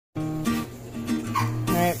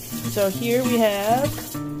So here we have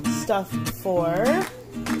stuff for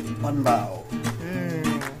One bao.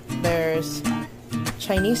 There's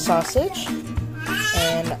Chinese sausage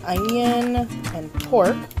and onion and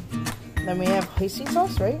pork. Then we have hoisin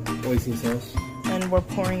sauce, right? Hoisin sauce. And we're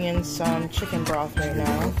pouring in some chicken broth right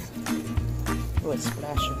now. Oh, it's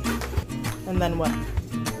splashing. And then what?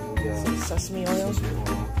 Some sesame oil.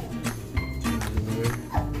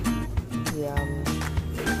 Yum.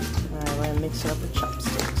 Alright, we're gonna mix it up with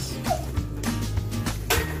chopsticks.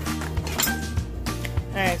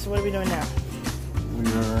 Alright, so what are we doing now?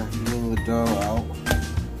 We're getting the dough out.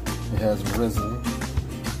 It has risen.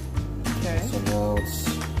 Okay. So now it's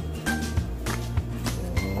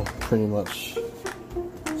pretty much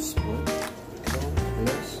split.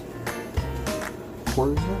 Yes.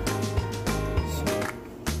 Quarters of it.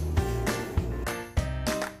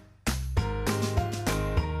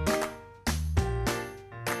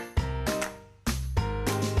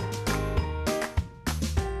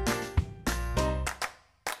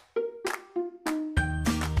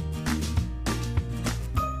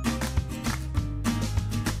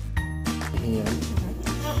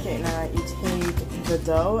 Okay, now you take the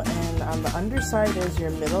dough, and on the underside is your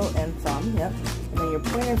middle and thumb, yep. And then your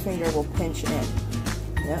pointer finger will pinch in,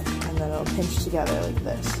 yep. And then it'll pinch together like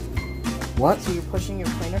this. What? So you're pushing your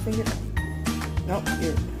pointer finger. Nope,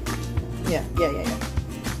 you're. Yeah.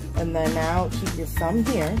 And then now keep your thumb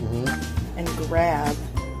here and grab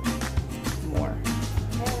more.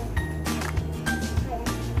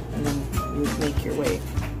 And then you make your way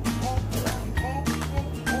around.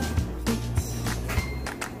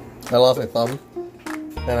 I lost my thumb,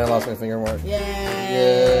 and I lost my finger mark. Yay!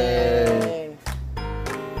 Yay!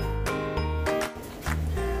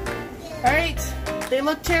 Alright, they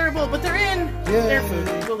look terrible, but they're in. Yay. They're food.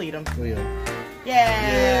 We'll eat them.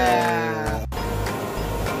 Yeah.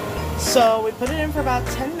 So we put it in for about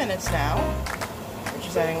 10 minutes now. We're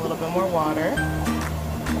just adding a little bit more water.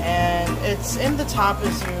 And it's in the top,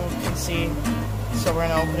 as you can see. So we're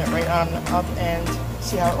going to open it right on up and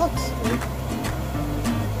see how it looks.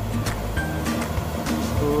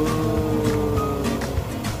 Ooh.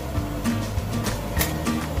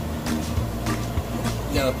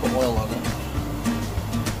 You gotta put oil on it.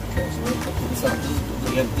 Okay, so we're cooking this up.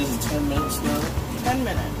 This is 10 minutes now. 10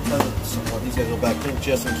 minutes. So these guys go back in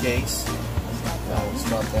just in case. We'll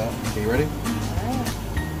stop that. Okay, you ready? Alright.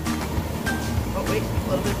 Oh wait, a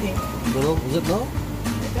little bit pink. Little? Is it no?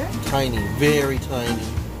 Right there? Tiny, very tiny.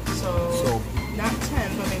 So not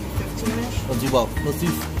 10, but maybe 15-ish. Let's do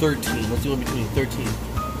 13. Let's do in between 13.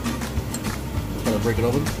 Kind of break it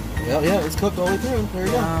open. Yeah, it's cooked all the way through. There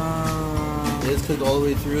you go. It's cooked all the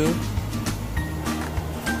way through.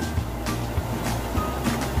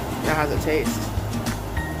 Now how's it taste?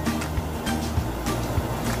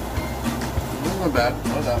 Not bad.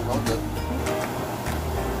 Not that. Not good.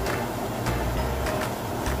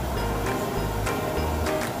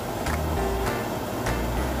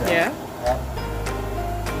 Yeah?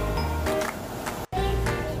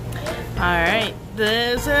 Alright,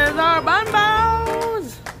 this is our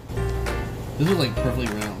bonbons! This is like perfectly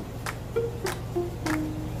round.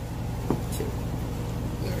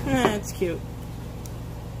 It's cute.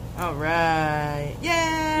 Alright. Yay!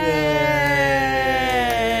 Yay!